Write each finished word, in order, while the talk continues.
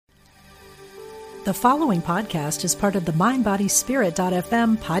The following podcast is part of the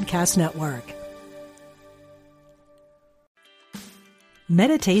MindBodySpirit.fm podcast network.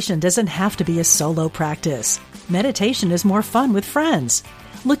 Meditation doesn't have to be a solo practice. Meditation is more fun with friends.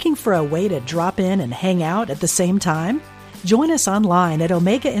 Looking for a way to drop in and hang out at the same time? Join us online at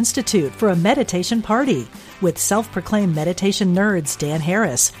Omega Institute for a meditation party with self-proclaimed meditation nerds Dan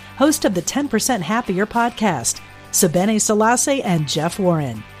Harris, host of the 10% Happier podcast, Sebene Selassie, and Jeff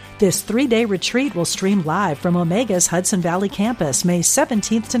Warren. This 3-day retreat will stream live from Omega's Hudson Valley campus May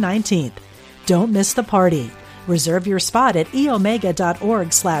 17th to 19th. Don't miss the party. Reserve your spot at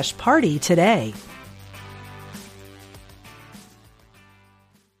eomega.org/party today.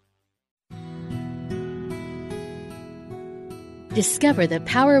 Discover the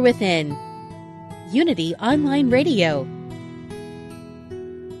power within. Unity Online Radio.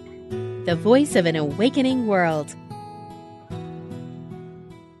 The voice of an awakening world.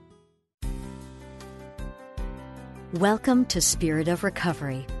 Welcome to Spirit of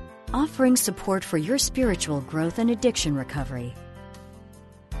Recovery, offering support for your spiritual growth and addiction recovery.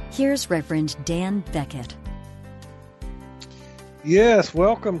 Here's Reverend Dan Beckett. Yes,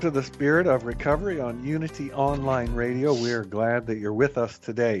 welcome to the Spirit of Recovery on Unity Online Radio. We are glad that you're with us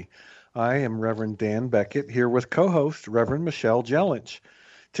today. I am Reverend Dan Beckett, here with co-host Reverend Michelle Jellinch.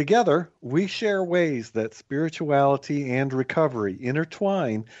 Together, we share ways that spirituality and recovery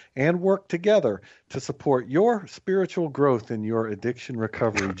intertwine and work together to support your spiritual growth in your addiction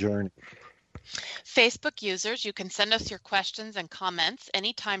recovery journey. Facebook users, you can send us your questions and comments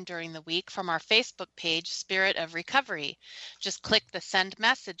anytime during the week from our Facebook page, Spirit of Recovery. Just click the Send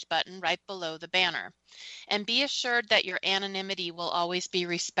Message button right below the banner. And be assured that your anonymity will always be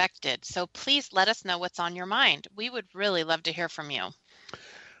respected. So please let us know what's on your mind. We would really love to hear from you.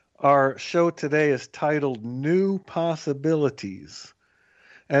 Our show today is titled New Possibilities.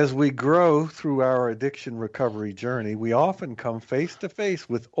 As we grow through our addiction recovery journey, we often come face to face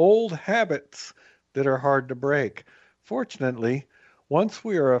with old habits that are hard to break. Fortunately, once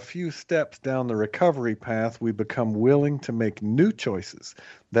we are a few steps down the recovery path, we become willing to make new choices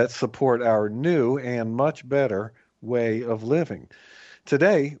that support our new and much better way of living.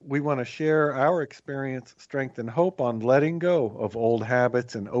 Today, we want to share our experience, strength, and hope on letting go of old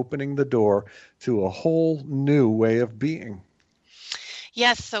habits and opening the door to a whole new way of being.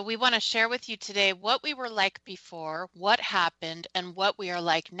 Yes, so we want to share with you today what we were like before, what happened, and what we are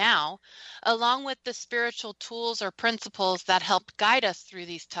like now, along with the spiritual tools or principles that helped guide us through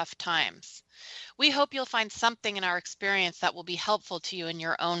these tough times. We hope you'll find something in our experience that will be helpful to you in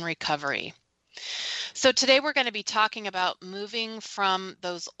your own recovery. So today we're going to be talking about moving from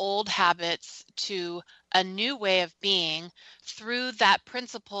those old habits to a new way of being through that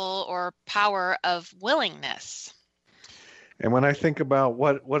principle or power of willingness. And when I think about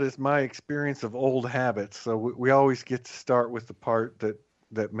what is my experience of old habits, so we always get to start with the part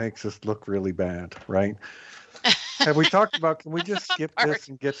that makes us look really bad, right? Have we talked about, can we just skip this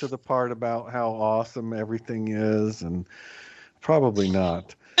and get to the part about how awesome everything is? And probably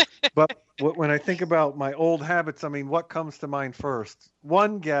not. But when I think about my old habits, I mean, what comes to mind first?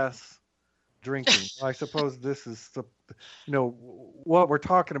 One guess, drinking. I suppose this is, what we're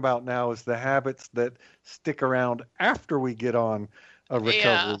talking about now is the habits that stick around after we get on a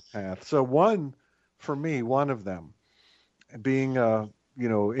recovery path. So one of them being a,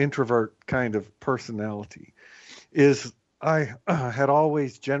 introvert kind of personality is I had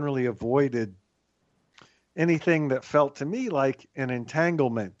always generally avoided anything that felt to me like an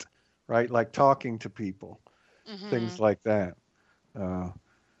entanglement, right? Like talking to people, things like that.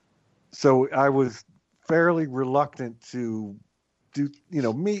 So I was fairly reluctant to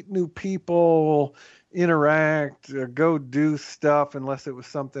meet new people, interact, go do stuff unless it was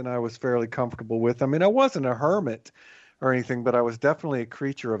something I was fairly comfortable with. I mean, I wasn't a hermit or anything, but I was definitely a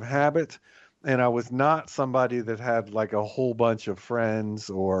creature of habit. And I was not somebody that had like a whole bunch of friends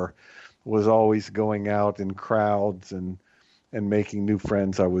or was always going out in crowds and making new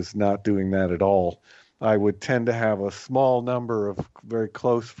friends. I was not doing that at all. I would tend to have a small number of very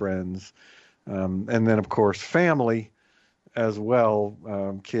close friends. And then, of course, family as well,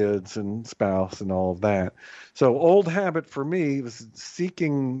 kids and spouse and all of that. So old habit for me was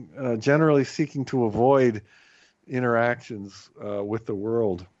generally seeking to avoid interactions with the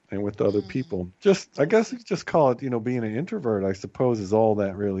world and with other people. I guess you could just call it, being an introvert, I suppose, is all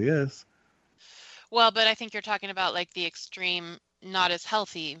that really is. Well, but I think you're talking about like the extreme, not as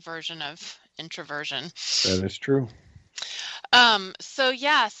healthy version of introversion. That is true.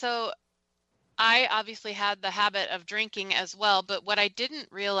 So I obviously had the habit of drinking as well, but what I didn't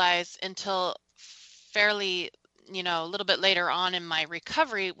realize until fairly a little bit later on in my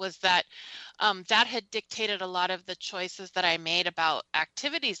recovery was that that had dictated a lot of the choices that I made about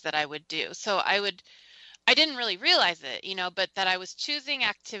activities that I would do. So I didn't really realize it, but that I was choosing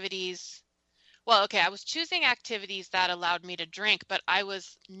activities. Well, okay, I was choosing activities that allowed me to drink, but I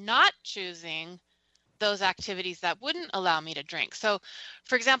was not choosing those activities that wouldn't allow me to drink. So,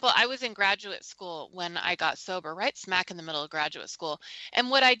 for example, I was in graduate school when I got sober, right smack in the middle of graduate school.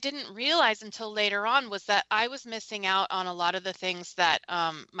 And what I didn't realize until later on was that I was missing out on a lot of the things that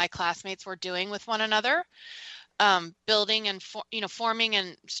my classmates were doing with one another, building and forming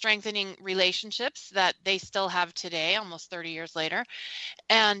and strengthening relationships that they still have today, almost 30 years later.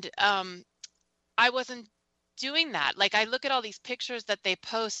 And I wasn't doing that. Like, I look at all these pictures that they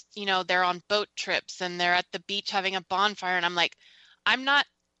post, they're on boat trips and they're at the beach having a bonfire, and I'm like, I'm not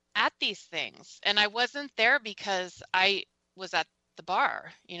at these things. And I wasn't there because I was at the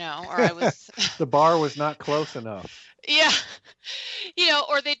bar, or I was the bar was not close enough. Yeah.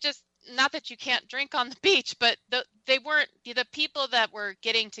 Or they just, not that you can't drink on the beach, but they weren't, the people that were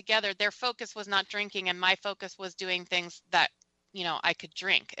getting together, their focus was not drinking, and my focus was doing things that I could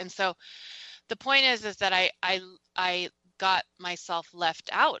drink. And so the point is that I got myself left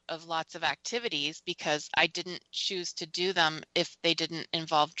out of lots of activities because I didn't choose to do them if they didn't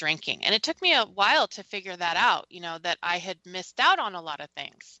involve drinking. And it took me a while to figure that out, that I had missed out on a lot of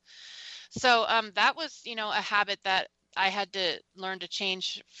things. So that was, a habit that I had to learn to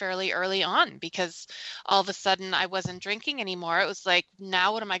change fairly early on, because all of a sudden I wasn't drinking anymore. It was like,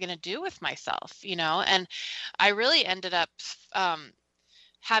 now what am I going to do with myself, And I really ended up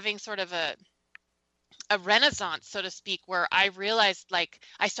having sort of a renaissance, so to speak, where I realized, like,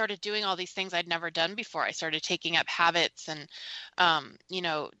 I started doing all these things I'd never done before. I started taking up habits and,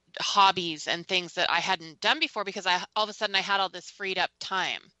 hobbies and things that I hadn't done before, because all of a sudden I had all this freed up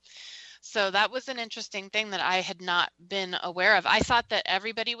time. So that was an interesting thing that I had not been aware of. I thought that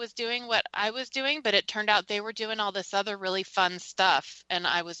everybody was doing what I was doing, but it turned out they were doing all this other really fun stuff, and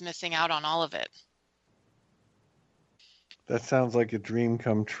I was missing out on all of it. That sounds like a dream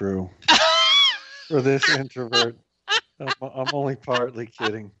come true. For this introvert. I'm only partly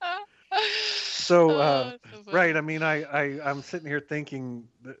kidding. So, right. I mean, I'm sitting here thinking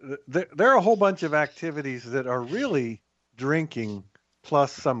there are a whole bunch of activities that are really drinking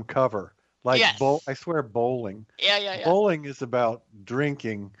plus some cover. Like, yes. I swear, bowling. Yeah. Bowling is about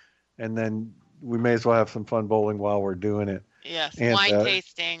drinking, and then we may as well have some fun bowling while we're doing it. Yes, and, wine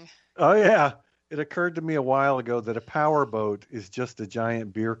tasting. Oh, yeah. It occurred to me a while ago that a power boat is just a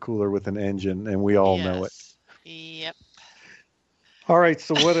giant beer cooler with an engine, and we all know it. Yep. All right.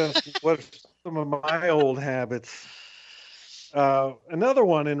 So what are some of my old habits? Another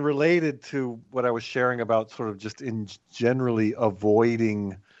one, and related to what I was sharing about sort of just in generally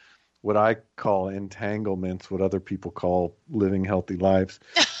avoiding what I call entanglements, what other people call living healthy lives.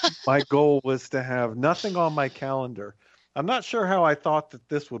 My goal was to have nothing on my calendar. I'm not sure how I thought that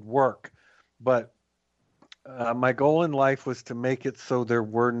this would work, but my goal in life was to make it so there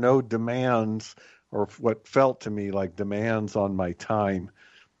were no demands, or what felt to me like demands, on my time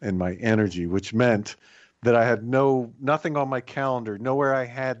and my energy, which meant that I had nothing on my calendar, nowhere I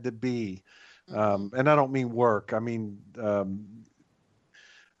had to be. And I don't mean work. I mean,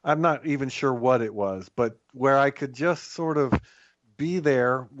 I'm not even sure what it was, but where I could just sort of be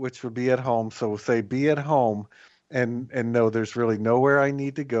there, which would be at home. So say be at home and know there's really nowhere I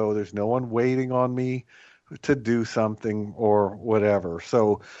need to go. There's no one waiting on me to do something or whatever.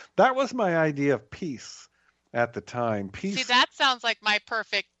 So that was my idea of peace at the time. Peace. See, that sounds like my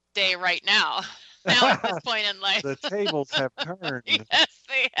perfect day right now. Now at this point in life. The tables have turned. Yes,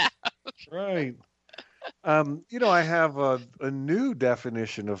 they have. Right. I have a new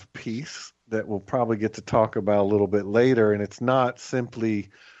definition of peace that we'll probably get to talk about a little bit later. And it's not simply,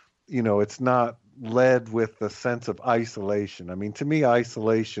 it's not led with the sense of isolation. I mean, to me,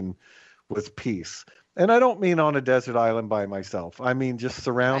 isolation was peace. And I don't mean on a desert island by myself. I mean just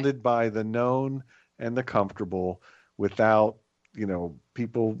surrounded by the known and the comfortable, without,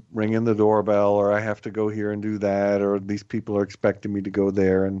 people ringing the doorbell, or I have to go here and do that, or these people are expecting me to go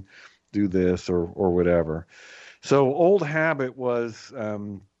there and do this or whatever. So old habit was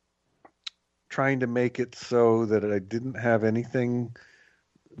trying to make it so that I didn't have anything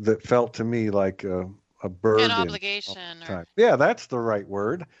that felt to me like a burden. An obligation. Yeah, that's the right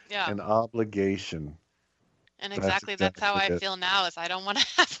word. Yeah. An obligation. And that's how I feel now, is I don't want to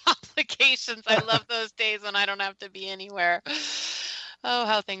have obligations. I love those days when I don't have to be anywhere. Oh,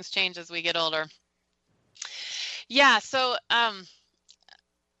 how things change as we get older. Yeah, so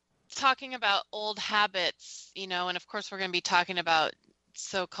talking about old habits, and of course we're going to be talking about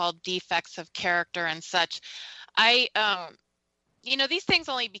so-called defects of character and such. I these things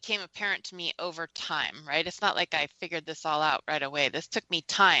only became apparent to me over time, right? It's not like I figured this all out right away. This took me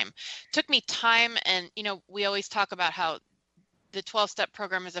time. And we always talk about how the 12-step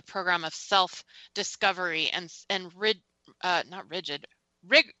program is a program of self-discovery and not rigid,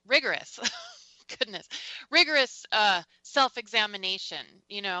 rigorous. Goodness, rigorous self-examination,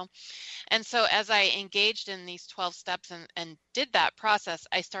 And so as I engaged in these 12 steps and did that process,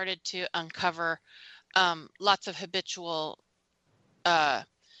 I started to uncover lots of habitual habits,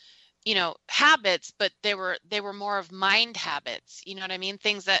 but they were more of mind habits, you know what I mean?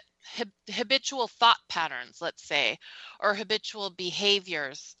 Things that habitual thought patterns, let's say, or habitual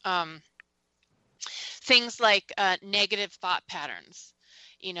behaviors, things like negative thought patterns.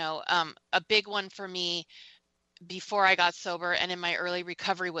 A big one for me before I got sober and in my early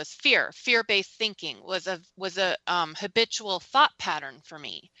recovery was fear. Fear-based thinking was a habitual thought pattern for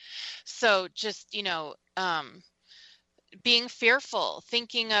me. So just, being fearful,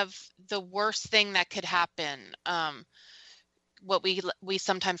 thinking of the worst thing that could happen, what we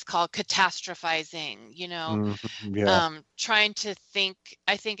sometimes call catastrophizing, Yeah. Trying to think.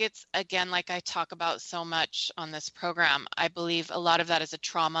 I think it's, again, like I talk about so much on this program, I believe a lot of that is a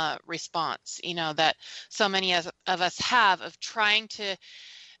trauma response, that so many of us have, of trying to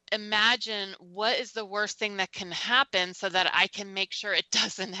imagine what is the worst thing that can happen so that I can make sure it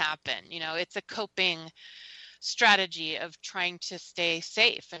doesn't happen. It's a coping strategy of trying to stay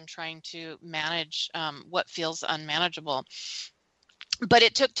safe and trying to manage what feels unmanageable. But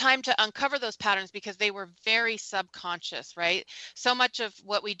it took time to uncover those patterns because they were very subconscious, right? So much of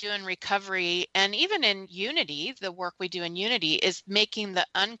what we do in recovery and even in Unity, the work we do in Unity, is making the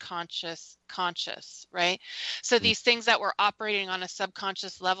unconscious conscious, right? So these things that were operating on a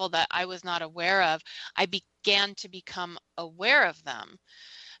subconscious level that I was not aware of, I began to become aware of them.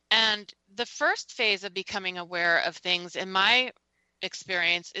 And the first phase of becoming aware of things, in my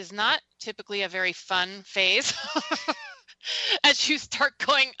experience, is not typically a very fun phase. As you start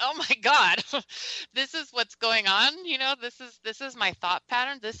going, oh my God, this is what's going on. This is my thought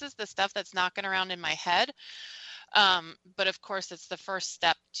pattern. This is the stuff that's knocking around in my head. But of course, it's the first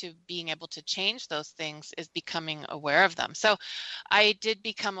step to being able to change those things is becoming aware of them. So I did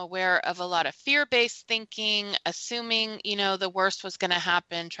become aware of a lot of fear-based thinking, assuming, the worst was going to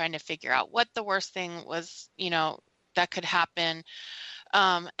happen, trying to figure out what the worst thing was, that could happen.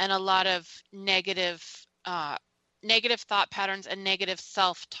 And a lot of negative thought patterns and negative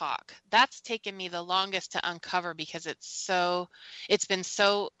self-talk. That's taken me the longest to uncover because it's been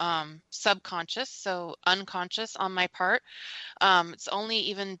so subconscious, so unconscious on my part. It's only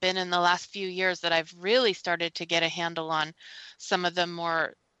even been in the last few years that I've really started to get a handle on some of the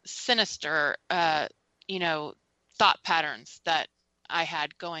more sinister, thought patterns that I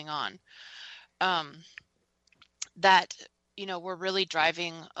had going on, that, were really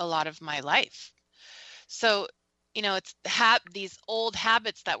driving a lot of my life. So it's these old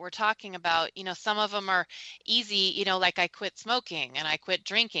habits that we're talking about, some of them are easy, like I quit smoking and I quit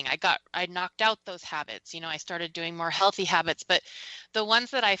drinking. I knocked out those habits. I started doing more healthy habits, but the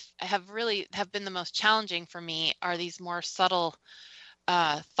ones that I have been the most challenging for me are these more subtle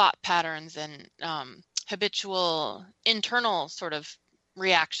thought patterns and habitual internal sort of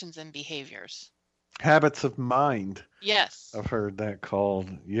reactions and behaviors. Habits of mind. Yes. I've heard that called.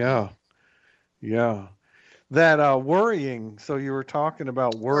 Yeah. Yeah. That worrying, so you were talking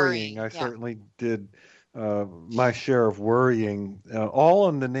about worrying. I certainly did my share of worrying, all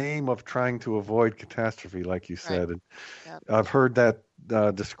in the name of trying to avoid catastrophe, like you said. Right. And I've heard that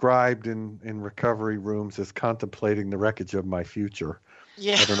described in recovery rooms as contemplating the wreckage of my future.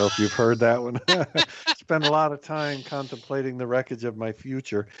 Yeah. I don't know if you've heard that one. Spend a lot of time contemplating the wreckage of my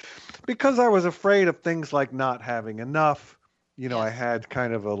future because I was afraid of things like not having enough. Yes. I had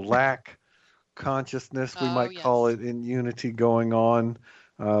kind of a lack consciousness, we might call it, in Unity going on,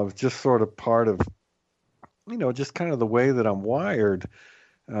 just sort of part of, just kind of the way that I'm wired,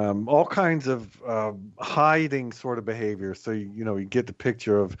 all kinds of hiding sort of behavior. So, you get the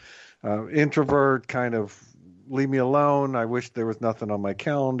picture of introvert, kind of leave me alone. I wish there was nothing on my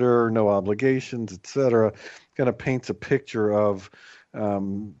calendar, no obligations, etc. Kind of paints a picture of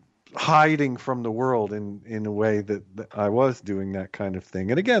hiding from the world in a way that I was doing that kind of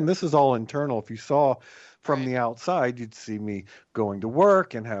thing. And again, this is all internal. If you saw from the outside, you'd see me going to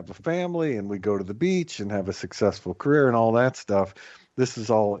work and have a family and we go to the beach and have a successful career and all that stuff. This is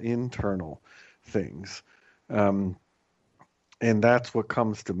all internal things. And that's what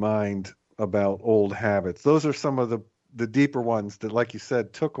comes to mind about old habits. Those are some of the deeper ones that, like you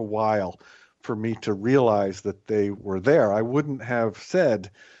said, took a while for me to realize that they were there. I wouldn't have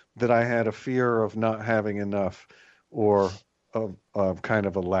said that I had a fear of not having enough or of kind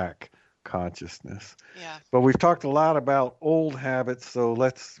of a lack consciousness. Yeah. But we've talked a lot about old habits, so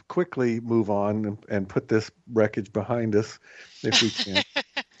let's quickly move on and put this wreckage behind us if we can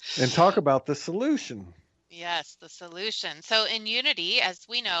and talk about the solution. Yes, the solution. So in Unity, as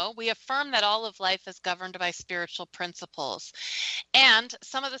we know, we affirm that all of life is governed by spiritual principles. And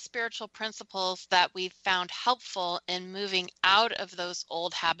some of the spiritual principles that we've found helpful in moving out of those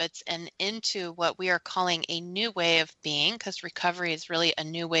old habits and into what we are calling a new way of being, because recovery is really a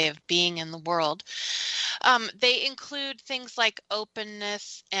new way of being in the world, they include things like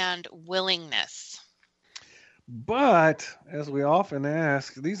openness and willingness. But as we often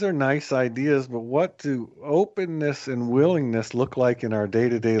ask, these are nice ideas, but what do openness and willingness look like in our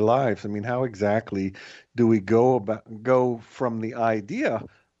day-to-day lives? I mean, how exactly do we go from the idea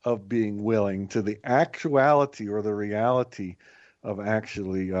of being willing to the actuality or the reality of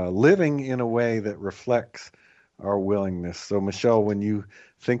actually living in a way that reflects our willingness? So, Michelle, when you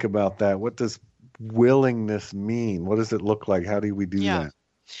think about that, what does willingness mean? What does it look like? How do we do that?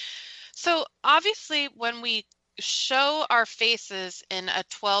 So obviously, when we show our faces in a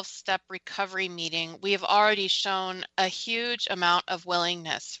 12-step recovery meeting, we have already shown a huge amount of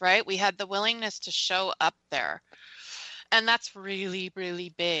willingness, right? We had the willingness to show up there. And that's really,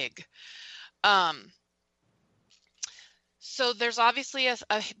 really big. So there's obviously a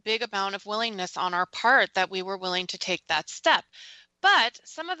big amount of willingness on our part that we were willing to take that step. But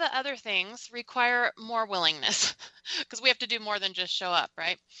some of the other things require more willingness because we have to do more than just show up,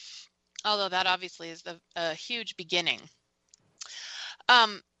 right? Although that obviously is a huge beginning.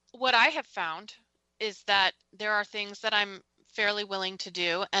 What I have found is that there are things that I'm fairly willing to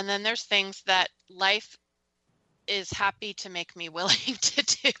do, and then there's things that life is happy to make me willing to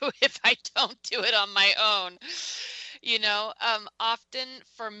do if I don't do it on my own. You know, often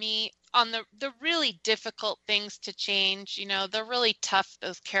for me, on the really difficult things to change, you know, the really tough,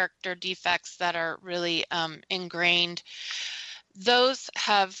 those character defects that are really ingrained, those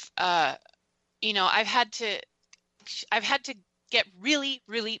have, you know, I've had to get really,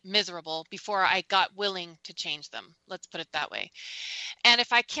 really miserable before I got willing to change them. Let's put it that way. And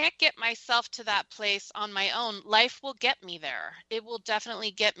if I can't get myself to that place on my own, life will get me there. It will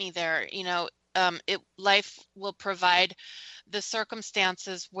definitely get me there. You know, life will provide the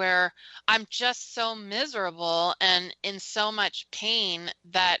circumstances where I'm just so miserable and in so much pain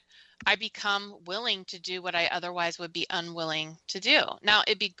that I become willing to do what I otherwise would be unwilling to do. Now,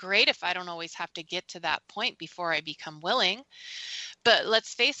 it'd be great if I don't always have to get to that point before I become willing. But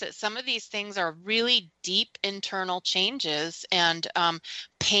let's face it, some of these things are really deep internal changes, and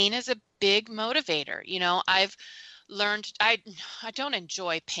pain is a big motivator. You know, I've learned I don't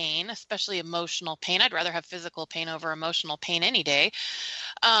enjoy pain, especially emotional pain. I'd rather have physical pain over emotional pain any day.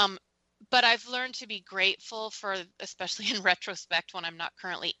 But I've learned to be grateful for, especially in retrospect when I'm not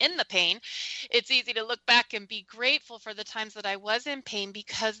currently in the pain, it's easy to look back and be grateful for the times that I was in pain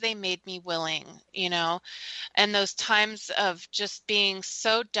because they made me willing, you know, and those times of just being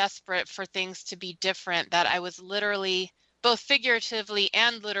so desperate for things to be different that I was literally, both figuratively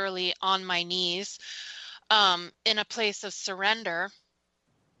and literally, on my knees in a place of surrender.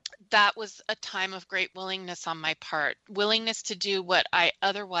 That was a time of great willingness on my part, willingness to do what I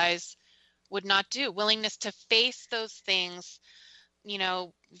otherwise would not do, willingness to face those things, you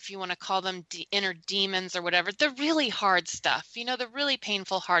know, if you want to call them inner demons or whatever, the really hard stuff, you know, the really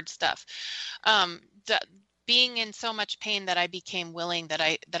painful, hard stuff. Being in so much pain that I became willing, that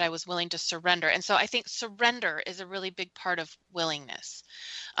I was willing to surrender. And so I think surrender is a really big part of willingness.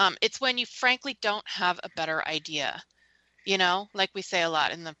 It's when you frankly don't have a better idea. You know, like we say a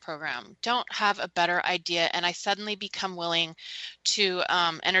lot in the program, don't have a better idea, and I suddenly become willing to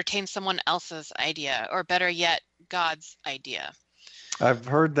entertain someone else's idea, or better yet, God's idea. I've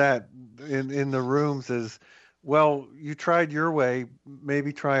heard that in the rooms as, well, you tried your way,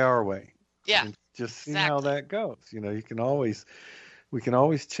 maybe try our way. Yeah. And just see how that goes. You know, we can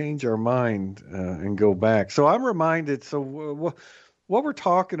always change our mind and go back. So I'm reminded, so what we're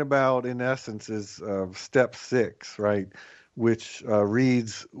talking about in essence is step 6, right? Which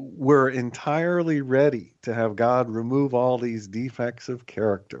reads, we're entirely ready to have God remove all these defects of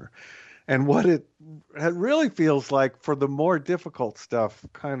character. And what it really feels like for the more difficult stuff,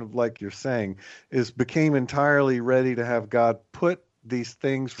 kind of like you're saying, is became entirely ready to have God put these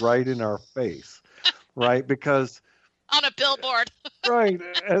things right in our face, right? Because on a billboard. Right.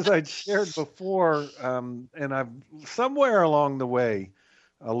 As I'd shared before, and I've somewhere along the way,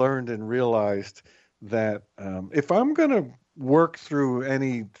 I learned and realized that if I'm going to work through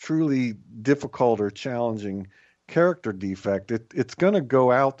any truly difficult or challenging character defect, it's going to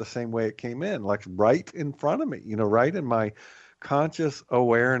go out the same way it came in, like right in front of me, right in my conscious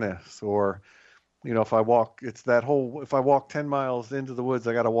awareness. Or, if I walk, it's that whole, if I walk 10 miles into the woods,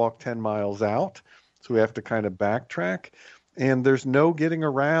 I got to walk 10 miles out. So we have to kind of backtrack. And there's no getting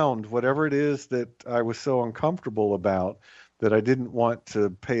around whatever it is that I was so uncomfortable about, that I didn't want to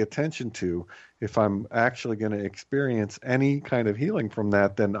pay attention to. If I'm actually going to experience any kind of healing from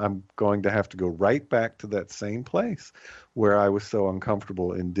that, then I'm going to have to go right back to that same place where I was so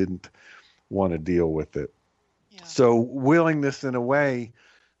uncomfortable and didn't want to deal with it. Yeah. So willingness, in a way,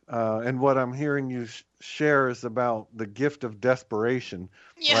 and what I'm hearing you share is about the gift of desperation,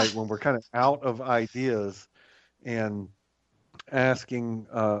 right? When we're kind of out of ideas and asking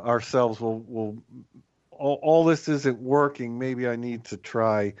ourselves, well, all this isn't working. Maybe I need to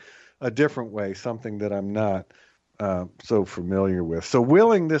try a different way, something that I'm not so familiar with. So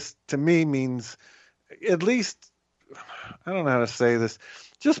willingness to me means, at least, I don't know how to say this,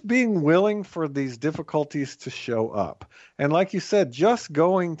 just being willing for these difficulties to show up. And like you said, just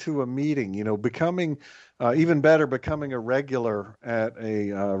going to a meeting, becoming, even better, becoming a regular at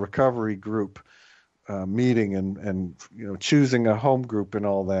a recovery group meeting, and choosing a home group and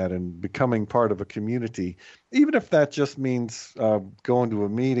all that, and becoming part of a community, even if that just means going to a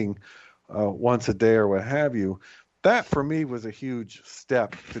meeting once a day or what have you. That for me was a huge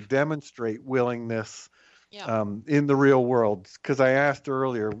step to demonstrate willingness in the real world. Because I asked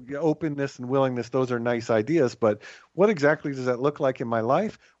earlier, openness and willingness, those are nice ideas, but what exactly does that look like in my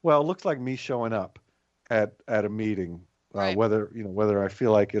life? Well, it looks like me showing up at a meeting, whether I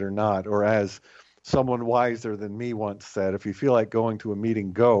feel like it or not, or as someone wiser than me once said, if you feel like going to a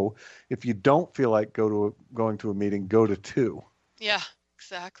meeting, go. If you don't feel like going to a meeting, go to two. Yeah,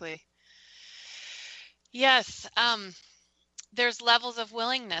 exactly. Yes. There's levels of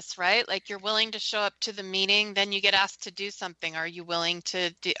willingness, right? Like, you're willing to show up to the meeting, then you get asked to do something. Are you willing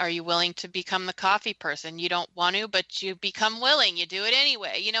to become the coffee person? You don't want to, but you become willing. You do it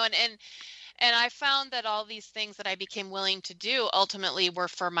anyway, and I found that all these things that I became willing to do ultimately were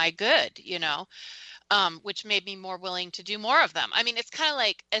for my good, which made me more willing to do more of them. I mean, it's kind of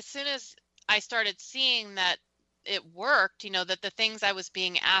like, as soon as I started seeing that it worked, that the things I was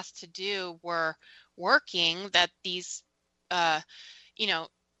being asked to do were working, that these,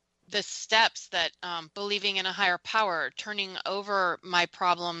 the steps that believing in a higher power, turning over my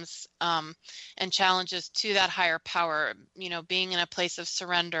problems and challenges to that higher power, being in a place of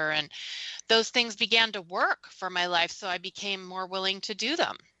surrender, and those things began to work for my life. So I became more willing to do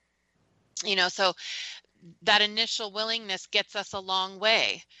them. So that initial willingness gets us a long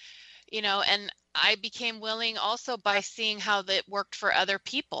way, and I became willing also by seeing how that worked for other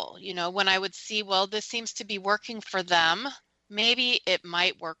people. When I would see, well, this seems to be working for them, maybe it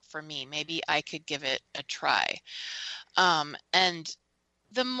might work for me. Maybe I could give it a try. And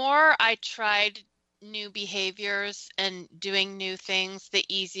the more I tried new behaviors and doing new things, the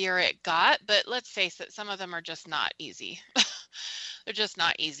easier it got. But let's face it, some of them are just not easy. They're just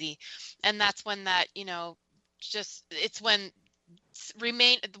not easy. And that's when that, it's when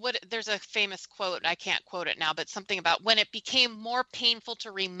there's a famous quote, I can't quote it now, but something about when it became more painful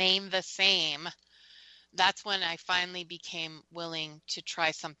to remain the same, that's when I finally became willing to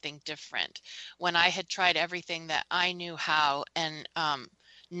try something different. When I had tried everything that I knew how, and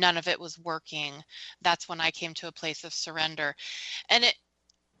none of it was working, that's when I came to a place of surrender. And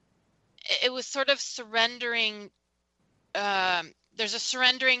it was sort of surrendering. There's a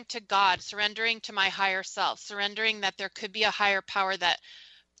surrendering to God, surrendering to my higher self, surrendering that there could be a higher power that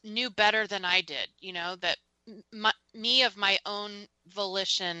knew better than I did, that me of my own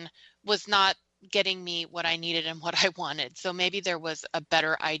volition was not getting me what I needed and what I wanted. So maybe there was a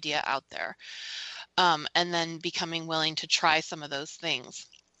better idea out there. And then becoming willing to try some of those things.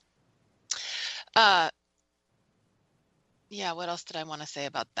 What else did I want to say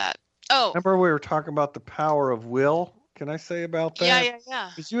about that? Oh, remember we were talking about the power of will? Can I say about that?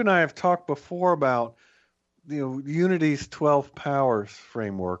 Yeah. Because you and I have talked before about Unity's 12 powers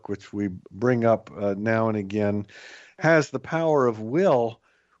framework, which we bring up now and again, has the power of will,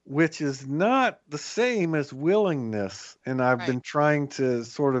 which is not the same as willingness. And I've been trying to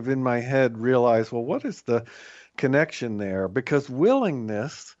sort of in my head realize, well, what is the connection there? Because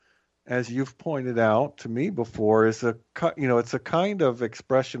willingness, as you've pointed out to me before, is it's a kind of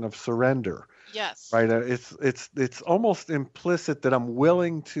expression of surrender. Yes. Right. It's almost implicit that I'm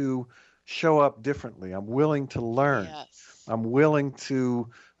willing to show up differently. I'm willing to learn. Yes. I'm willing to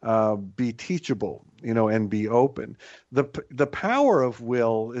be teachable, and be open. The power of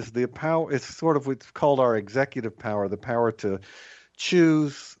will is the power. It's sort of what's called our executive power, the power to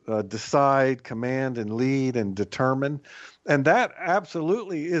choose, decide, command, and lead and determine. And that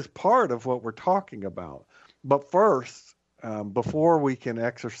absolutely is part of what we're talking about. But first, before we can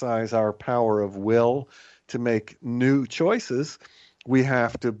exercise our power of will to make new choices, we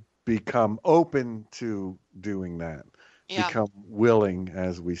have to become open to doing that, become willing,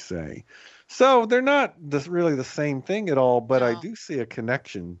 as we say. So they're not really the same thing at all, but I do see a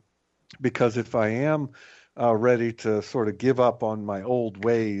connection, because if I am ready to sort of give up on my old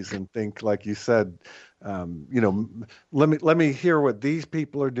ways and think, like you said, let me hear what these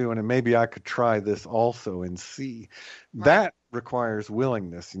people are doing, and maybe I could try this also and see. Right. That requires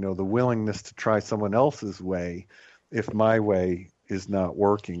willingness, the willingness to try someone else's way if my way is not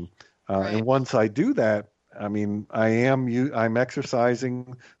working. Right. And once I do that, I'm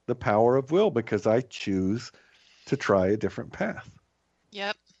exercising the power of will, because I choose to try a different path.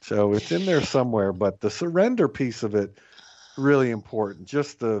 Yep. So it's in there somewhere, but the surrender piece of it, really important.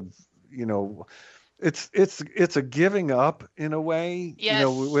 Just the, it's a giving up in a way. Yes.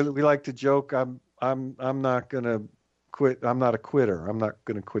 We like to joke, I'm not going to quit. I'm not a quitter. I'm not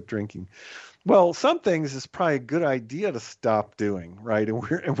going to quit drinking. Well, some things is probably a good idea to stop doing, right?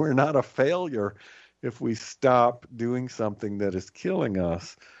 And we're not a failure if we stop doing something that is killing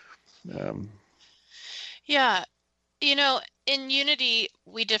us. Yeah. In Unity,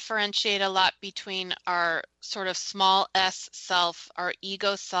 we differentiate a lot between our sort of small s self, our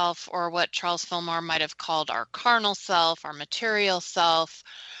ego self, or what Charles Fillmore might have called our carnal self, our material self,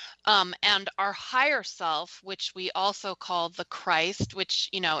 and our higher self, which we also call the Christ, which,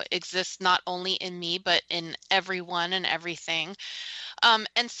 exists not only in me, but in everyone and everything. And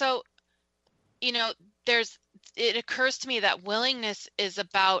so, it occurs to me that willingness is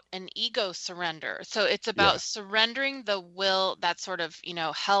about an ego surrender. So it's about surrendering the will, that sort of,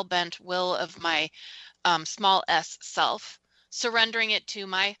 hell-bent will of my small s self, surrendering it to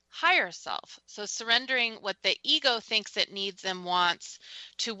my higher self. So surrendering what the ego thinks it needs and wants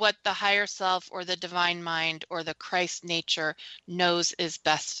to what the higher self or the divine mind or the Christ nature knows is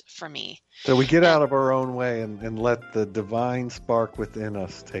best for me. So we get out of our own way and let the divine spark within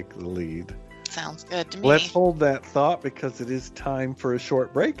us take the lead. Sounds good to me. Let's hold that thought, because it is time for a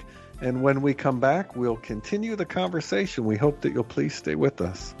short break. And when we come back, we'll continue the conversation. We hope that you'll please stay with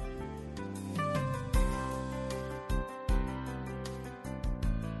us.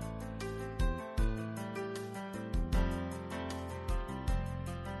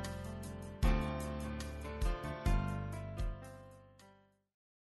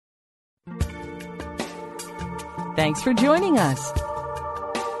 Thanks for joining us.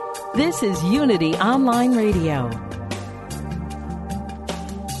 This is Unity Online Radio,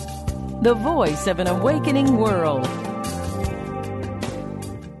 the voice of an awakening world.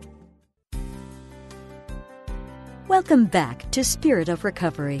 Welcome back to Spirit of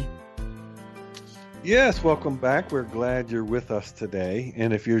Recovery. Yes, welcome back. We're glad you're with us today.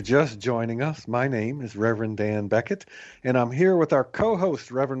 And if you're just joining us, my name is Reverend Dan Beckett, and I'm here with our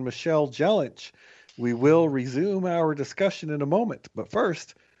co-host, Reverend Michelle Jellich. We will resume our discussion in a moment, but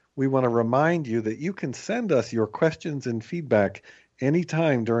first, we want to remind you that you can send us your questions and feedback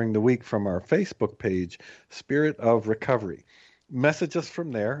anytime during the week from our Facebook page, Spirit of Recovery. Message us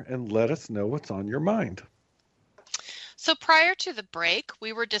from there and let us know what's on your mind. So prior to the break,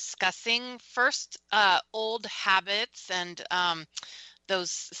 we were discussing first old habits and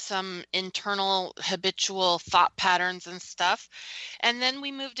some internal habitual thought patterns and stuff. And then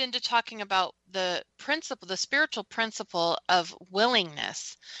we moved into talking about the spiritual principle of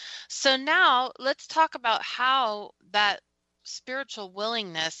willingness. So now let's talk about how that spiritual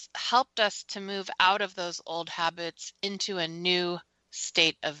willingness helped us to move out of those old habits into a new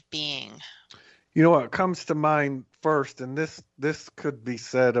state of being. You know what comes to mind first, and this could be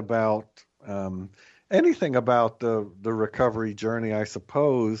said about anything about the recovery journey, I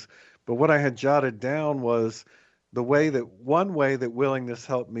suppose. But what I had jotted down was one way that willingness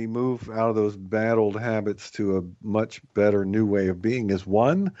helped me move out of those bad old habits to a much better new way of being is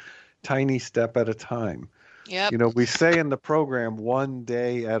one tiny step at a time. Yep. We say in the program, one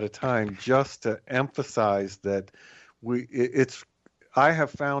day at a time, just to emphasize that I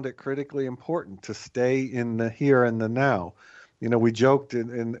have found it critically important to stay in the here and the now. We joked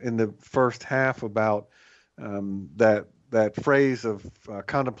in the first half about that phrase of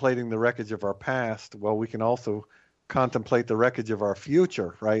contemplating the wreckage of our past. Well, we can also contemplate the wreckage of our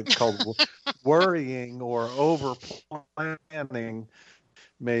future, right? It's called worrying or over planning,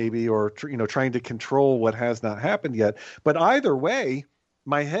 maybe, or trying to control what has not happened yet. But either way,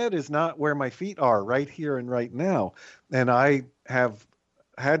 my head is not where my feet are right here and right now, and I have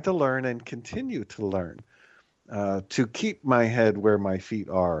had to learn and continue to learn to keep my head where my feet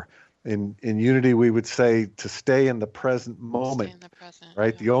are. In Unity, we would say to stay in the present moment, Stay in the present,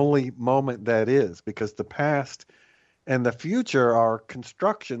 right? yeah. The only moment that is, because the past and the future are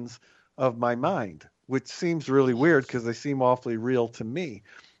constructions of my mind, which seems really weird because they seem awfully real to me.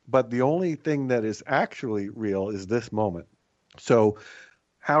 But the only thing that is actually real is this moment. So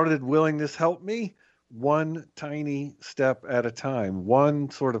how did willingness help me? One tiny step at a time,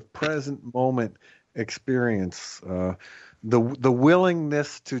 one sort of present moment experience. The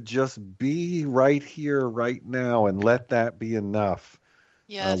willingness to just be right here, right now, and let that be enough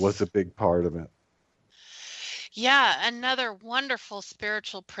was Yes. a big part of it. Yeah, another wonderful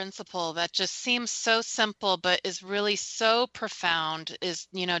spiritual principle that just seems so simple but is really so profound is,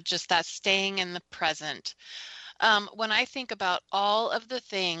 just that staying in the present. When I think about all of the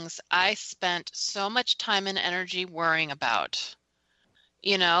things I spent so much time and energy worrying about,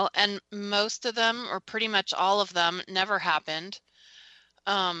 and most of them, or pretty much all of them, never happened.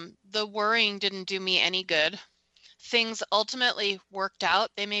 The worrying didn't do me any good. Things ultimately worked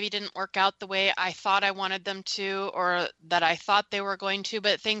out. They maybe didn't work out the way I thought I wanted them to, or that I thought they were going to,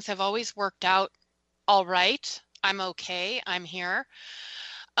 but things have always worked out all right. I'm okay. I'm here.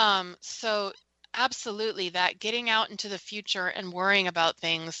 So absolutely, that getting out into the future and worrying about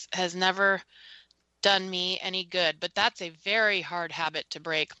things has never done me any good, but that's a very hard habit to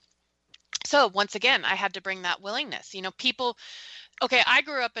break. So once again, I had to bring that willingness. Okay, I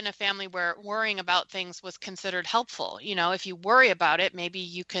grew up in a family where worrying about things was considered helpful. If you worry about it, maybe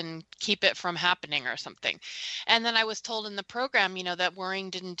you can keep it from happening or something. And then I was told in the program, that worrying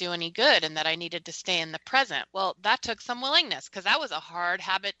didn't do any good and that I needed to stay in the present. Well, that took some willingness because that was a hard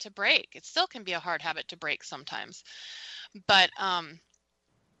habit to break. It still can be a hard habit to break sometimes. But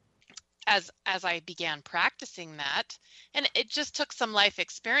as I began practicing that, and it just took some life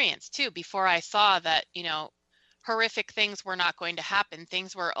experience too before I saw that, horrific things were not going to happen.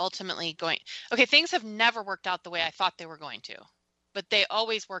 Things were ultimately things have never worked out the way I thought they were going to, but they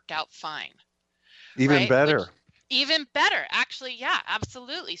always worked out fine. Even right? better. Even better, actually. Yeah,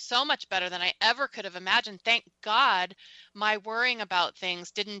 absolutely. So much better than I ever could have imagined. Thank God my worrying about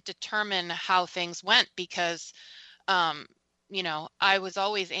things didn't determine how things went because, I was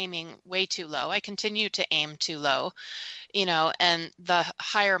always aiming way too low. I continue to aim too low. And the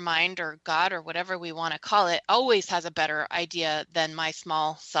higher mind or God or whatever we want to call it always has a better idea than my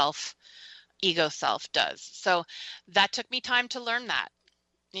small self, ego self does. So that took me time to learn that,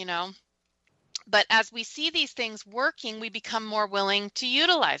 But as we see these things working, we become more willing to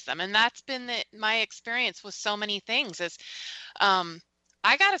utilize them. And that's been my experience with so many things is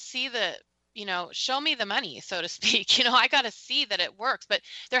I got to see show me the money, so to speak. I got to see that it works, but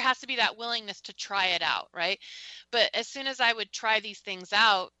there has to be that willingness to try it out, right? But as soon as I would try these things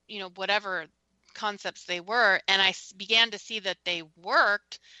out, whatever concepts they were, and I began to see that they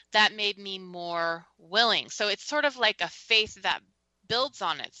worked, that made me more willing. So it's sort of like a faith that builds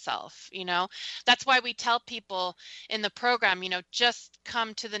on itself. That's why we tell people in the program, just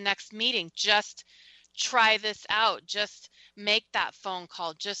come to the next meeting, just try this out, just make that phone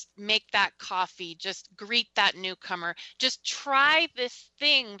call, just make that coffee, just greet that newcomer, just try this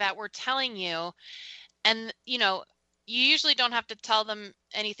thing that we're telling you. And you usually don't have to tell them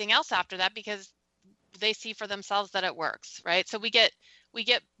anything else after that because they see for themselves that it works, right? So we get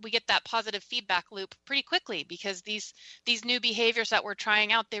that positive feedback loop pretty quickly because these new behaviors that we're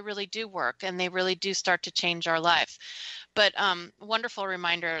trying out, they really do work and they really do start to change our lives. But wonderful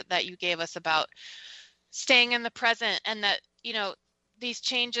reminder that you gave us about staying in the present and that, these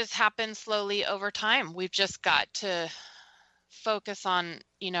changes happen slowly over time. We've just got to focus on,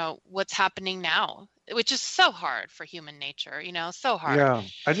 what's happening now, which is so hard for human nature, so hard. Yeah,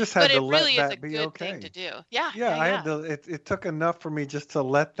 I just had But to it let really is a that be good okay. thing to do. Yeah. Yeah, I had to. It took enough for me just to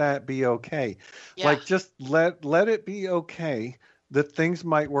let that be okay. Yeah. Like just let it be okay that things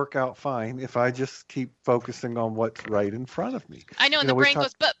might work out fine if I just keep focusing on what's right in front of me. I know, and the brain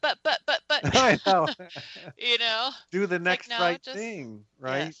goes, but. I know. Do the It's next like, no, right just- thing,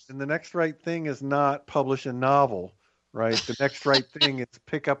 right? yes. And the next right thing is not publish a novel, right? The next right thing is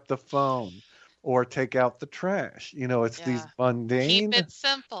pick up the phone or take out the trash. It's these Yeah. mundane. Keep it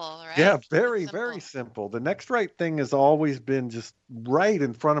simple, right? Yeah, Keep it very, simple. very simple. The next right thing has always been just right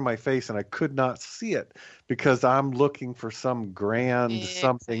in front of my face, and I could not see it because I'm looking for some grand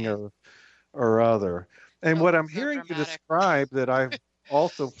something or other. And what I'm so hearing you dramatic. describe that I've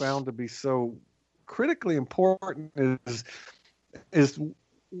also found to be so critically important is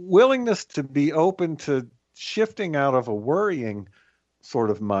willingness to be open to shifting out of a worrying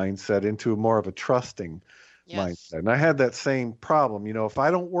sort of mindset into more of a trusting Yes. mindset. And I had that same problem. If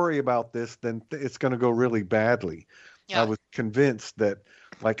I don't worry about this, then it's going to go really badly. I Yeah. was convinced that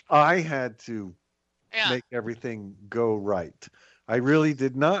like I had to Yeah. make everything go right. I really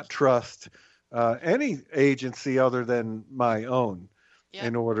did not trust any agency other than my own Yep.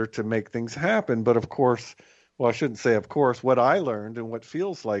 in order to make things happen. But of course, well, I shouldn't say of course, what I learned and what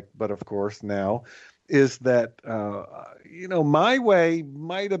feels like, but of course now is that, my way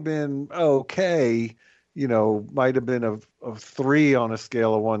might have been okay, might have been of 3 on a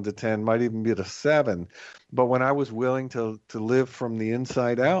scale of 1 to 10, might even be a 7. But when I was willing to live from the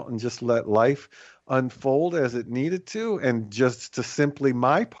inside out and just let life unfold as it needed to, and just to simply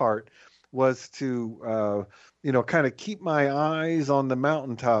my part was to kind of keep my eyes on the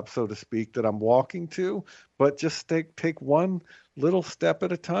mountaintop, so to speak, that I'm walking to, but just take one little step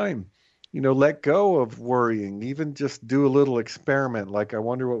at a time. Let go of worrying, even just do a little experiment. Like, I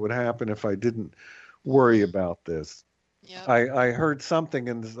wonder what would happen if I didn't worry about this. Yep. I heard something,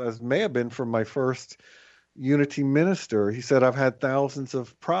 and this may have been from my first Unity minister. He said, I've had thousands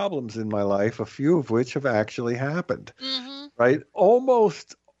of problems in my life, a few of which have actually happened, Mm-hmm. right?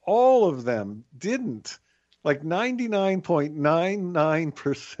 Almost all of them didn't. Like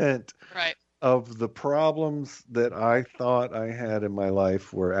 99.99% Right. of the problems that I thought I had in my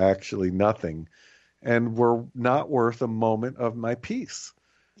life were actually nothing and were not worth a moment of my peace,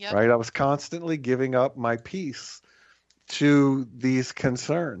 Yep. right? I was constantly giving up my peace to these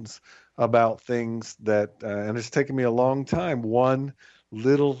concerns about things that, and it's taken me a long time, one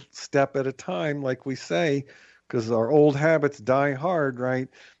little step at a time, like we say, because our old habits die hard, right?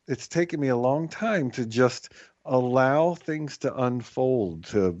 It's taken me a long time to just allow things to unfold,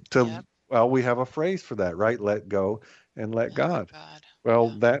 Yep. well, we have a phrase for that, right? Let go and let God. God. Well,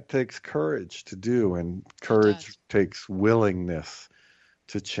 Yeah. that takes courage to do, and It courage does. takes willingness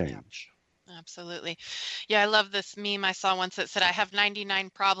to change. Absolutely. Yeah, I love this meme I saw once that said, I have 99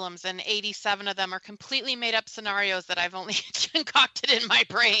 problems and 87 of them are completely made up scenarios that I've only concocted in my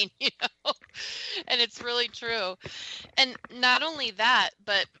brain, and it's really true. And not only that,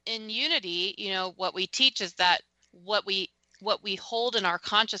 but in Unity, what we teach is that what we hold in our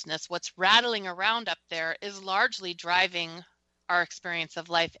consciousness, what's rattling around up there, is largely driving our experience of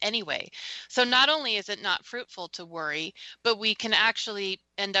life anyway. So not only is it not fruitful to worry, but we can actually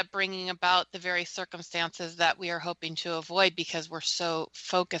end up bringing about the very circumstances that we are hoping to avoid because we're so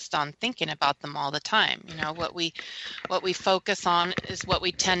focused on thinking about them all the time. What we focus on is what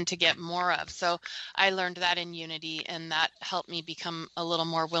we tend to get more of. So I learned that in Unity, and that helped me become a little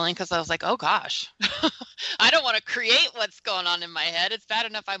more willing, because I was like, oh gosh, I don't want to create what's going on in my head. It's bad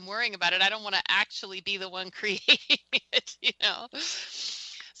enough I'm worrying about it. I don't want to actually be the one creating it,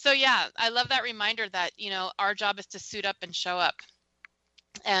 So yeah, I love that reminder that, our job is to suit up and show up.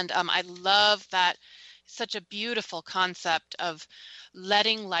 And I love that. Such a beautiful concept of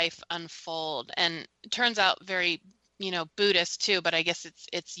letting life unfold. And it turns out very, Buddhist too, but I guess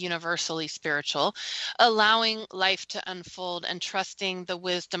it's universally spiritual, allowing life to unfold and trusting the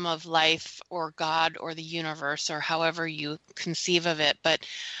wisdom of life or God or the universe or however you conceive of it. But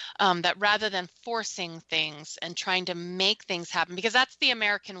that rather than forcing things and trying to make things happen, because that's the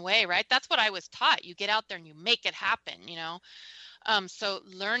American way, right? That's what I was taught. You get out there and you make it happen, So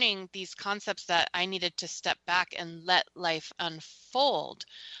learning these concepts that I needed to step back and let life unfold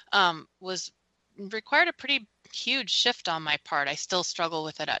was required a pretty huge shift on my part. I still struggle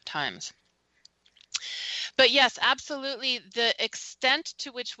with it at times. But yes, absolutely. The extent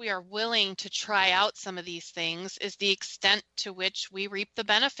to which we are willing to try out some of these things is the extent to which we reap the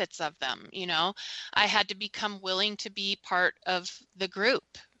benefits of them. I had to become willing to be part of the group.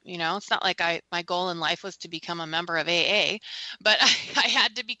 It's not like my goal in life was to become a member of AA, but I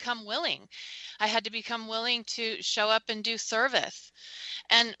had to become willing. I had to become willing to show up and do service.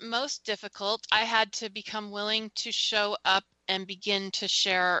 And most difficult, I had to become willing to show up and begin to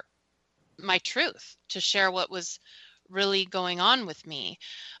share my truth, to share what was really going on with me.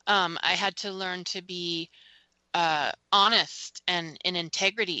 I had to learn to be honest and in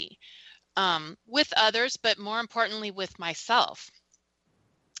integrity with others, but more importantly with myself.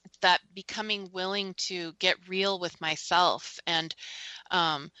 That becoming willing to get real with myself and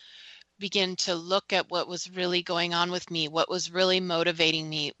begin to look at what was really going on with me, what was really motivating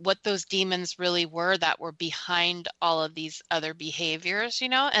me, what those demons really were that were behind all of these other behaviors,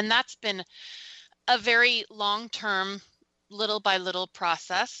 and that's been a very long-term, little by little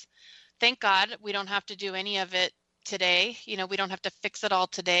process. Thank God we don't have to do any of it today. We don't have to fix it all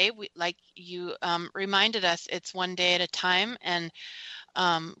today. Like you reminded us, it's one day at a time, and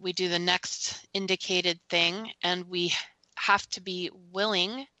we do the next indicated thing, and we have to be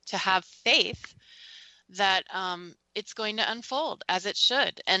willing to have faith that it's going to unfold as it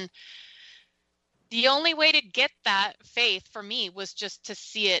should. And the only way to get that faith for me was just to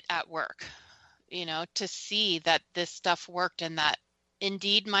see it at work, to see that this stuff worked and that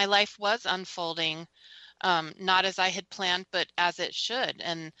indeed my life was unfolding, not as I had planned, but as it should.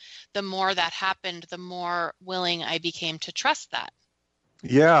 And the more that happened, the more willing I became to trust that.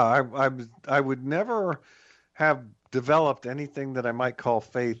 Yeah, I would never have developed anything that I might call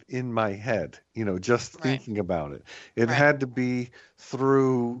faith in my head, just thinking about it. It had to be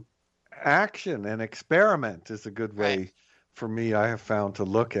through action, and experiment is a good way for me, I have found, to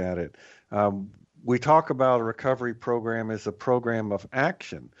look at it. We talk about a recovery program as a program of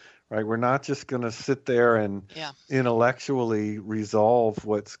action, right? We're not just going to sit there and intellectually resolve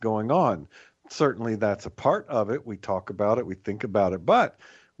what's going on. Certainly that's a part of it. We talk about it, we think about it, but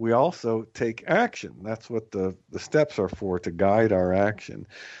we also take action. That's what the steps are for, to guide our action.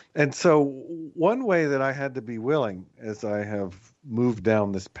 And so one way that I had to be willing, as I have moved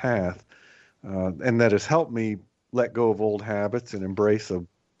down this path, and that has helped me let go of old habits and embrace a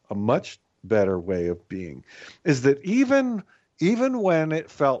much better way of being, is that even when it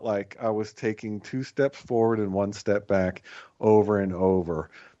felt like I was taking 2 steps forward and 1 step back over and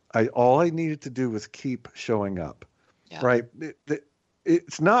over, all I needed to do was keep showing up, right?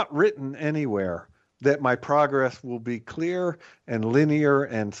 It's not written anywhere that my progress will be clear and linear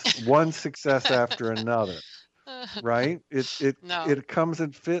and one success after another, right? It comes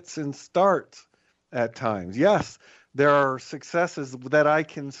in fits and starts at times. Yes, there are successes that I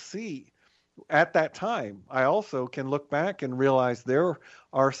can see at that time. I also can look back and realize there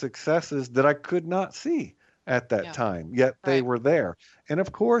are successes that I could not see at that time, yet they were there. And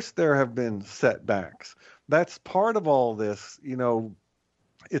of course, there have been setbacks. That's part of all this.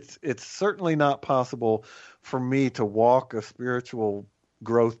 It's certainly not possible for me to walk a spiritual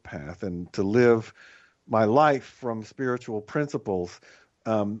growth path and to live my life from spiritual principles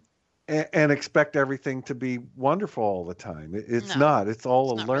and expect everything to be wonderful all the time. It's not. It's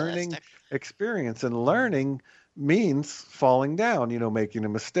all a learning experience, and learning means falling down, making a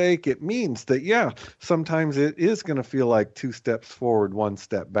mistake. It means that, sometimes it is going to feel like 2 steps forward, 1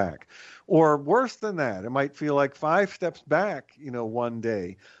 step back. Or worse than that, it might feel like 5 steps back, one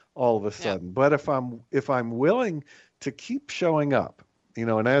day, all of a sudden. Yeah. But if I'm willing to keep showing up,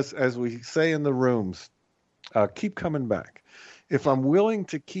 and as we say in the rooms, keep coming back. If I'm willing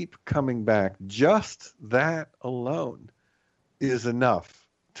to keep coming back, just that alone is enough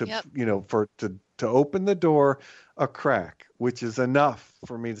to, to open the door a crack, which is enough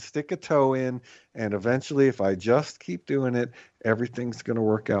for me to stick a toe in. And eventually, if I just keep doing it, everything's going to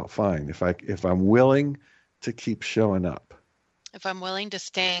work out fine. If I'm willing to keep showing up. If I'm willing to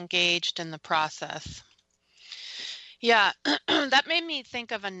stay engaged in the process. Yeah, that made me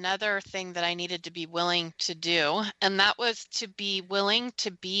think of another thing that I needed to be willing to do, and that was to be willing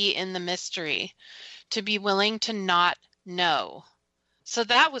to be in the mystery, to be willing to not know. So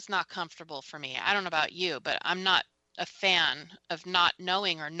that was not comfortable for me. I don't know about you, but I'm not a fan of not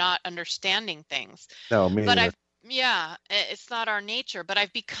knowing or not understanding things. No, me but either. It's not our nature, but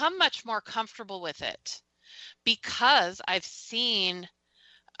I've become much more comfortable with it because I've seen,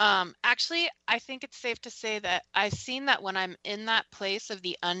 actually, I think it's safe to say that I've seen that when I'm in that place of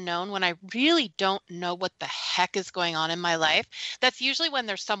the unknown, when I really don't know what the heck is going on in my life, that's usually when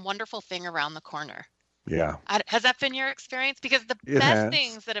there's some wonderful thing around the corner. Yeah. Has that been your experience? Because the best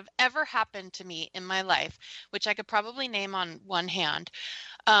things that have ever happened to me in my life, which I could probably name on one hand,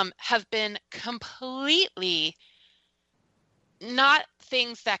 have been completely not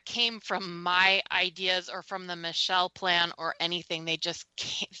things that came from my ideas or from the Michelle plan or anything. They just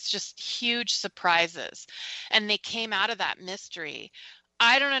came, it's just huge surprises. And they came out of that mystery.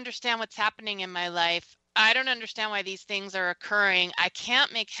 I don't understand what's happening in my life. I don't understand why these things are occurring. I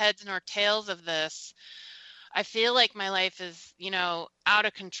can't make heads nor tails of this. I feel like my life is, out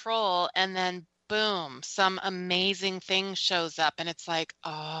of control. And then boom, some amazing thing shows up. And it's like,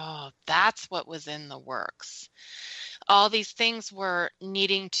 oh, that's what was in the works. All these things were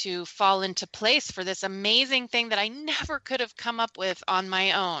needing to fall into place for this amazing thing that I never could have come up with on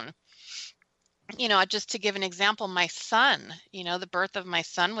my own. Just to give an example, my son, the birth of my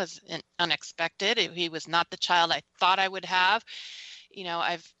son was unexpected. He was not the child I thought I would have.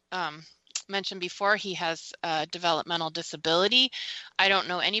 I've mentioned before, he has a developmental disability. I don't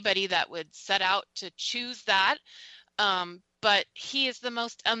know anybody that would set out to choose that. But he is the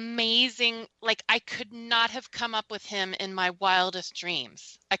most amazing, I could not have come up with him in my wildest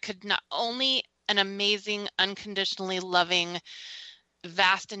dreams. I could not, only an amazing, unconditionally loving,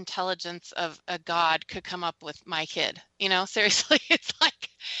 vast intelligence of a God could come up with my kid, seriously. It's like,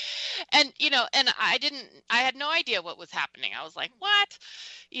 And, and I had no idea what was happening. I was like, what?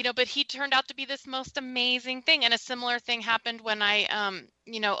 But he turned out to be this most amazing thing. And a similar thing happened when I,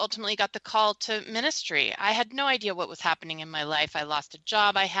 ultimately got the call to ministry. I had no idea what was happening in my life. I lost a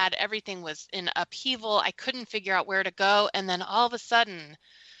job. Everything was in upheaval. I couldn't figure out where to go. And then all of a sudden,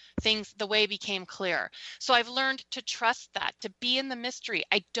 the way became clear. So I've learned to trust that, to be in the mystery.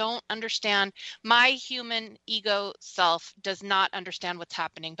 I don't understand. My human ego self does not understand what's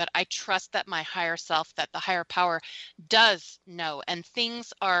happening, but I trust that my higher self, that the higher power does know, and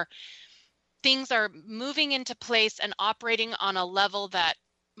things are moving into place and operating on a level that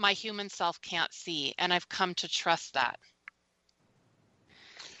my human self can't see. And I've come to trust that.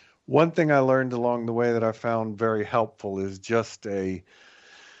 One thing I learned along the way that I found very helpful is just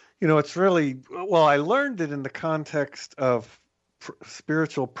it's really, well, I learned it in the context of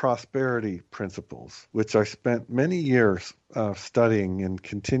spiritual prosperity principles, which I spent many years studying and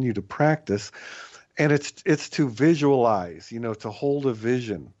continue to practice. And it's to visualize, to hold a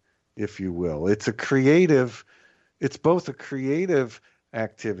vision, if you will. It's both a creative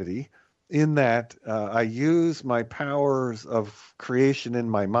activity in that I use my powers of creation in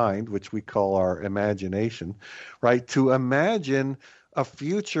my mind, which we call our imagination, right, to imagine a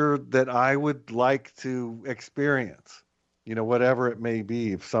future that I would like to experience, whatever it may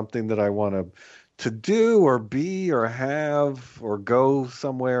be, something that I want to do or be or have or go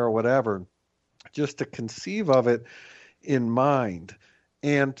somewhere or whatever, just to conceive of it in mind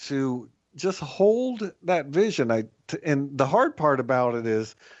and to just hold that vision. And the hard part about it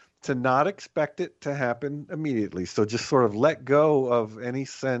is to not expect it to happen immediately. So just sort of let go of any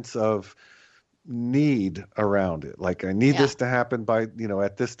sense of need around it, like I need this to happen by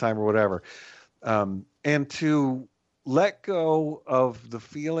at this time or whatever, and to let go of the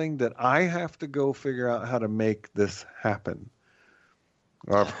feeling that I have to go figure out how to make this happen.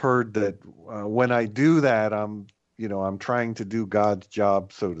 I've heard that when I do that, I'm trying to do God's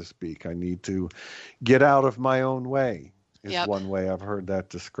job, so to speak. I need to get out of my own way is one way I've heard that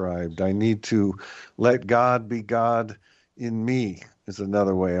described. I need to let God be God in me is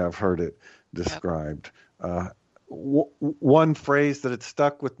another way I've heard it described. One phrase that had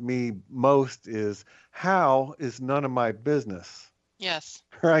stuck with me most is, how is none of my business. Yes.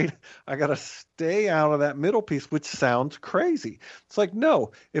 Right? I got to stay out of that middle piece, which sounds crazy. It's like,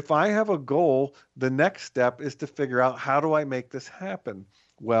 no, if I have a goal, the next step is to figure out, how do I make this happen?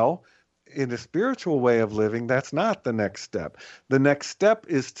 Well, in a spiritual way of living, that's not the next step. The next step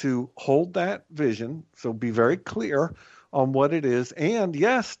is to hold that vision. So be very clear on what it is. And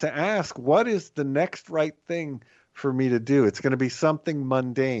yes, to ask, what is the next right thing for me to do? It's going to be something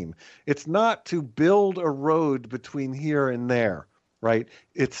mundane. It's not to build a road between here and there, right?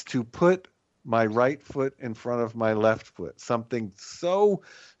 It's to put my right foot in front of my left foot, something so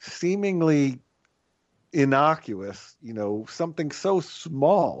seemingly innocuous, something so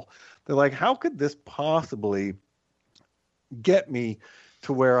small. They're like, how could this possibly get me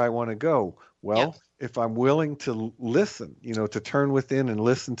to where I want to go? Well, if I'm willing to listen, to turn within and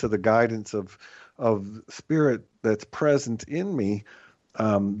listen to the guidance of spirit that's present in me,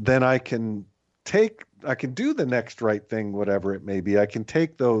 then I can do the next right thing, whatever it may be. I can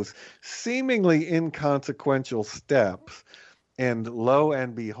take those seemingly inconsequential steps, and lo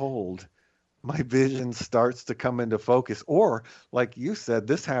and behold, my vision starts to come into focus. Or, like you said,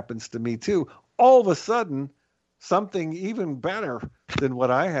 this happens to me too. All of a sudden, something even better than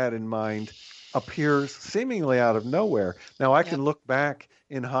what I had in mind appears seemingly out of nowhere. Now I can look back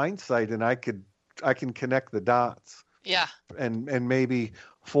in hindsight and I can connect the dots. Yeah. And maybe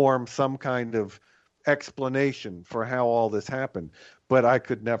form some kind of explanation for how all this happened. But I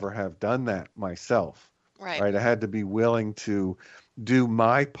could never have done that myself. Right. I had to be willing to do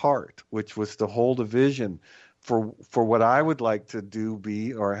my part, which was to hold a vision for what I would like to do,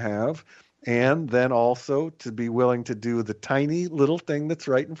 be, or have. And then also to be willing to do the tiny little thing that's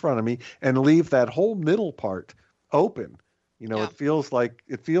right in front of me and leave that whole middle part open. It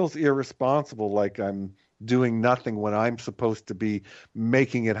feels irresponsible, like I'm doing nothing when I'm supposed to be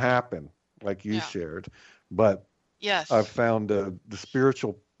making it happen, like you shared. But I've found the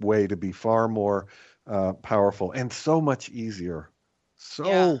spiritual way to be far more powerful and so much easier.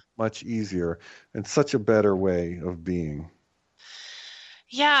 Much easier, and such a better way of being.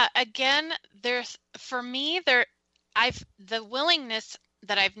 Yeah, again, the willingness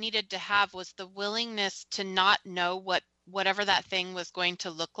that I've needed to have was the willingness to not know whatever that thing was going to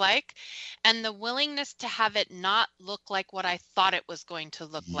look like, and the willingness to have it not look like what I thought it was going to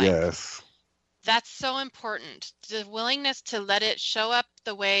look like. Yes. That's so important. The willingness to let it show up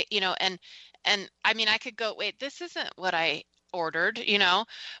the way, and I mean, I could go, wait, this isn't what I ordered,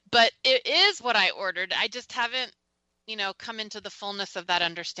 but it is what I ordered. I just haven't, come into the fullness of that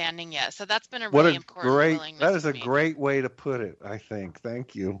understanding yet. So that's been a really important willingness. That is a great way to put it, I think.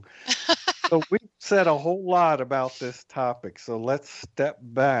 Thank you. So we've said a whole lot about this topic. So let's step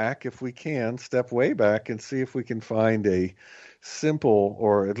back, if we can, step way back and see if we can find a simple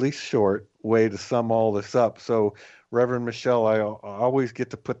or at least short way to sum all this up. So Reverend Michelle, I always get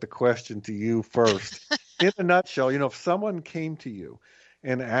to put the question to you first. In a nutshell, if someone came to you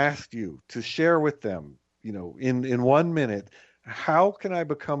and asked you to share with them, in 1 minute, how can I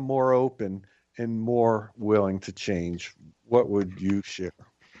become more open and more willing to change? What would you share?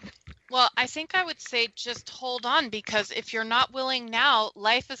 Well, I think I would say just hold on, because if you're not willing now,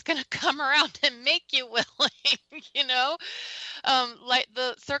 life is going to come around and make you willing, like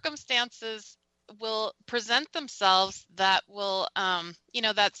the circumstances will present themselves that will,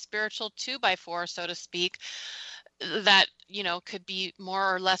 that spiritual 2x4, so to speak, that, could be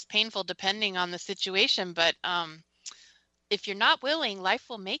more or less painful depending on the situation. But if you're not willing, life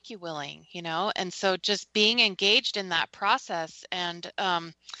will make you willing, and so just being engaged in that process and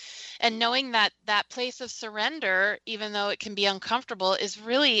knowing that that place of surrender, even though it can be uncomfortable, is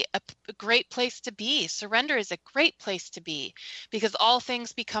really a great place to be. Surrender is a great place to be, because all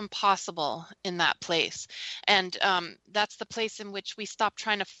things become possible in that place. And that's the place in which we stop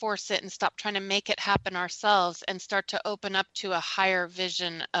trying to force it and stop trying to make it happen ourselves and start to open up to a higher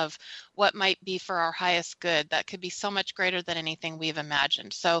vision of what might be for our highest good. That could be so much greater than anything we've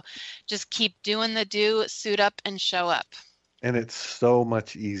imagined. So just keep doing the do, suit up and show up. And it's so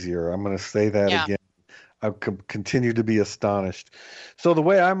much easier. I'm going to say that again. I continue to be astonished. So the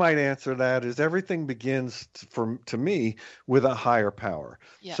way I might answer that is everything begins to me with a higher power.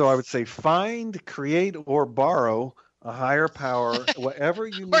 Yes. So I would say find, create, or borrow a higher power, whatever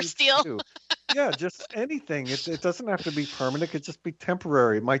you need or steal. To do. Yeah, just anything. It doesn't have to be permanent. It could just be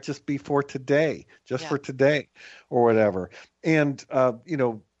temporary. It might just be for today, for today or whatever. And,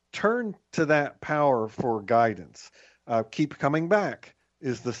 turn to that power for guidance. Keep coming back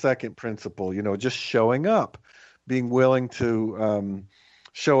is the second principle, just showing up, being willing to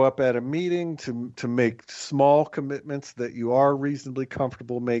show up at a meeting, to make small commitments that you are reasonably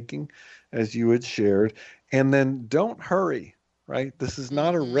comfortable making, as you had shared. And then don't hurry, right? This is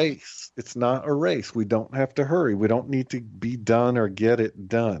not a race. It's not a race. We don't have to hurry. We don't need to be done or get it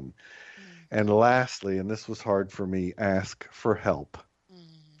done. And lastly, and this was hard for me, ask for help.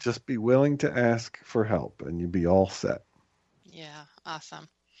 Just be willing to ask for help and you'll be all set. Yeah, awesome.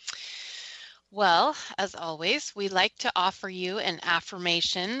 Well, as always, we like to offer you an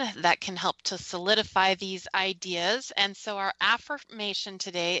affirmation that can help to solidify these ideas. And so our affirmation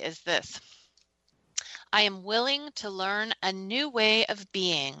today is this: I am willing to learn a new way of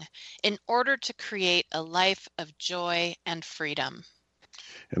being in order to create a life of joy and freedom.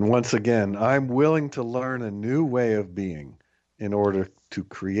 And once again, I'm willing to learn a new way of being in order to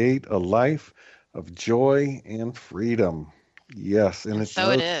create a life of joy and freedom. Yes, and it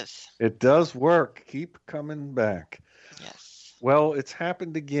is. It does work. Keep coming back. Yes. Well, it's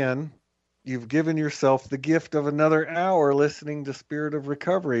happened again. You've given yourself the gift of another hour listening to Spirit of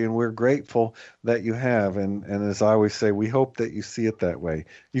Recovery, and we're grateful that you have. And as I always say, we hope that you see it that way.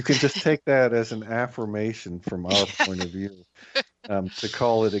 You can just take that as an affirmation from our point of view. To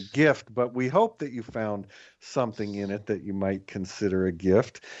call it a gift, but we hope that you found something in it that you might consider a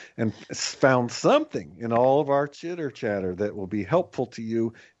gift and found something in all of our chitter chatter that will be helpful to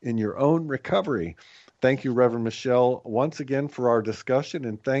you in your own recovery. Thank you, Reverend Michelle, once again for our discussion,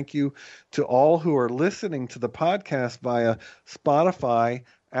 and thank you to all who are listening to the podcast via Spotify,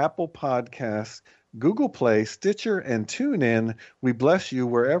 Apple Podcasts, Google Play, Stitcher, and TuneIn. We bless you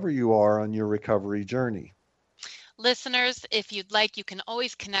wherever you are on your recovery journey. Listeners, if you'd like, you can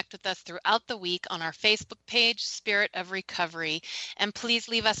always connect with us throughout the week on our Facebook page, Spirit of Recovery, and please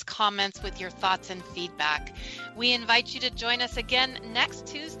leave us comments with your thoughts and feedback. We invite you to join us again next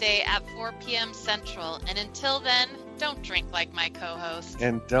Tuesday at 4 p.m. Central, and until then, don't drink like my co-host.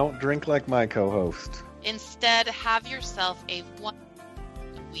 And don't drink like my co-host. Instead, have yourself a wonderful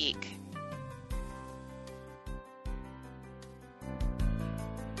week.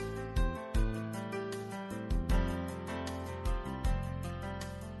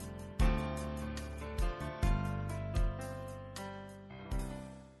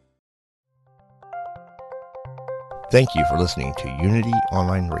 Thank you for listening to Unity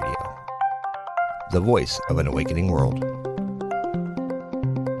Online Radio, the voice of an awakening world.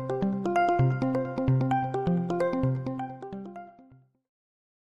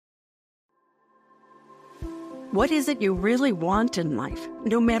 What is it you really want in life?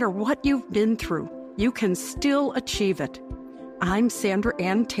 No matter what you've been through, you can still achieve it. I'm Sandra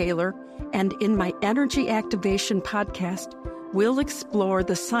Ann Taylor, and in my Energy Activation podcast, we'll explore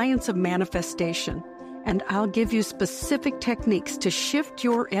the science of manifestation, and I'll give you specific techniques to shift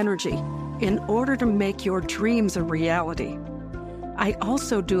your energy in order to make your dreams a reality. I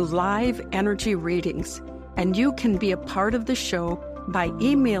also do live energy readings, and you can be a part of the show by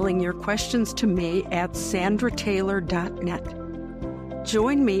emailing your questions to me at sandrataylor.net.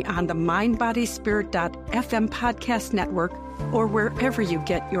 Join me on the mindbodyspirit.fm podcast network or wherever you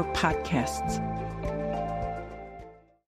get your podcasts.